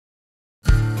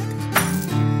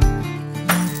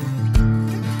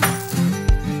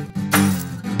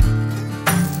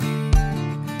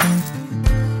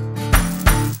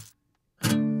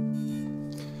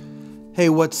Hey,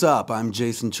 what's up? I'm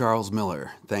Jason Charles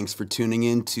Miller. Thanks for tuning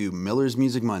in to Miller's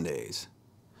Music Mondays.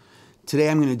 Today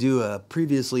I'm going to do a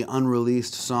previously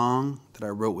unreleased song that I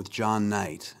wrote with John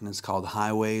Nite, and it's called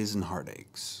Highways and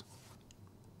Heartaches.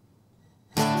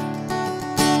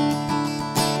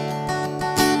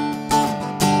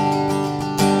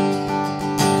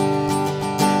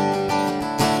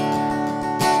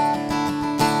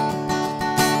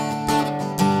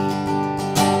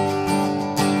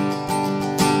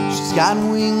 She's got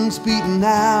wings beating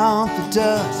out the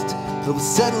dust of a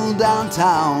settled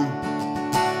downtown.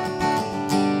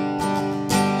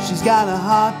 She's got a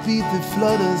heartbeat that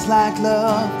flutters like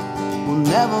love will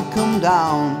never come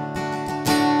down.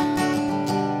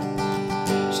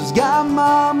 She's got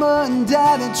mama and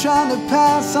daddy trying to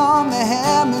pass on their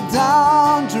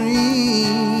hand-me-down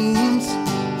dreams.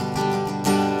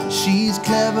 She's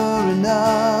clever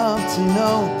enough to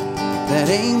know that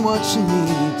ain't what she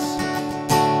needs.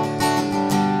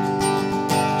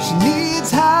 She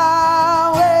needs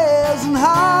highways and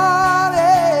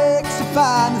heartaches to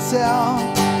find herself.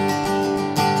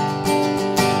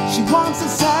 She wants the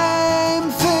same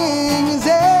thing as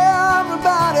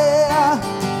everybody,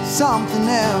 something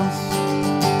else.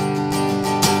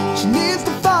 She needs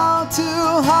to fall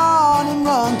too hard and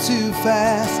run too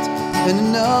fast, and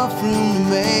enough room to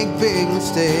make big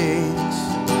mistakes.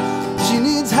 She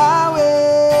needs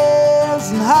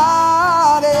highways and heartaches.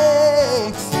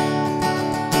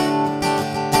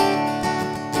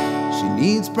 She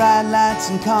needs bright lights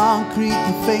and concrete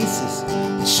and faces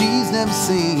that she's never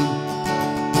seen.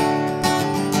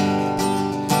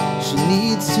 She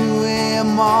needs to wear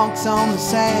marks on the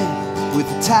sand with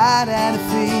a tide at her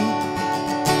feet.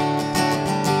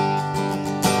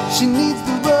 She needs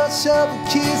the rush of a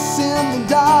kiss in the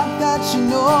dark that she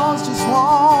knows just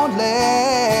won't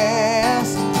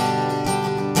last.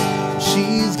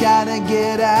 She's gotta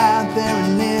get out there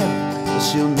and live, or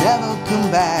she'll never come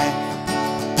back.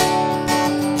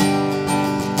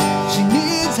 She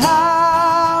needs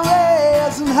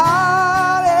highways and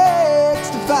heartaches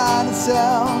to find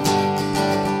herself.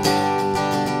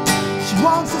 She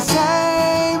wants the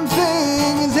same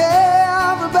thing as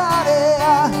everybody,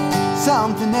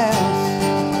 something else.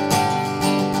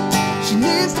 She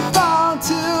needs to fall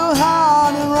too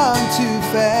hard and run too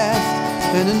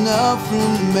fast, and enough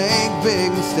room to make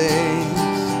big mistakes.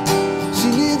 She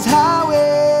needs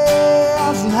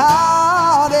highways and heartaches.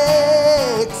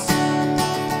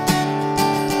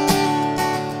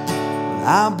 Well,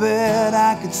 I bet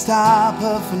I could stop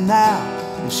her for now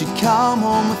if she'd come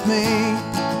home with me.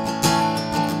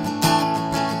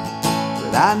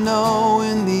 But I know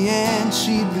in the end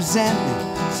she'd resent me,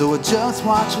 so I just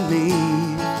watch her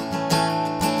leave.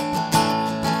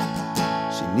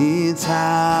 She needs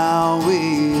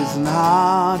highways and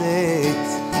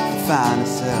heartaches to find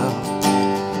herself.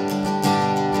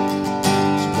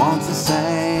 She wants the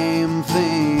same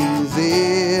things as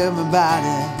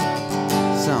everybody,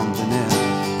 something else.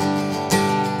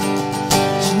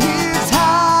 She needs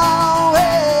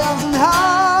highways and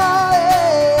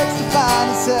heartaches to find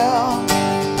herself.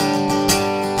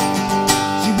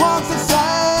 She wants the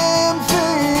same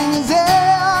thing as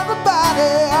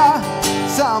everybody,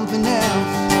 something else.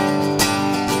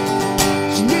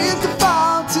 She needs to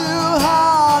fall too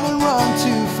hard and run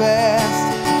too fast,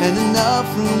 and enough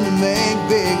room to make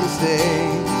big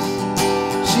mistakes.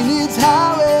 She needs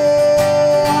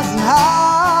highways and heartaches.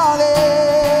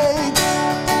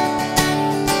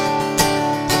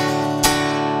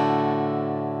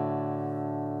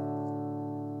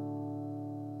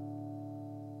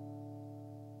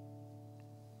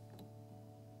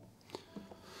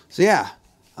 So yeah,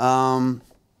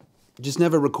 just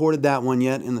never recorded that one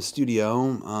yet in the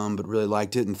studio, but really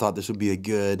liked it and thought this might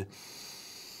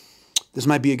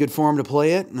be a good forum to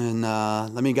play it, and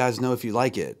let me guys know if you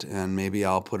like it, and maybe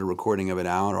I'll put a recording of it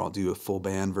out, or I'll do a full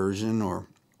band version, or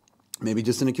maybe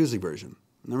just an acoustic version.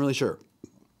 I'm not really sure,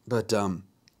 but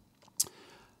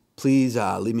please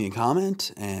leave me a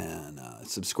comment and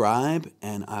subscribe,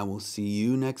 and I will see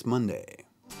you next Monday.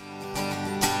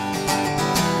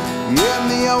 And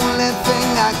the only thing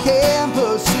I can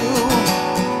pursue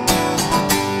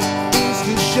is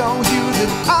to show you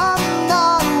that I'm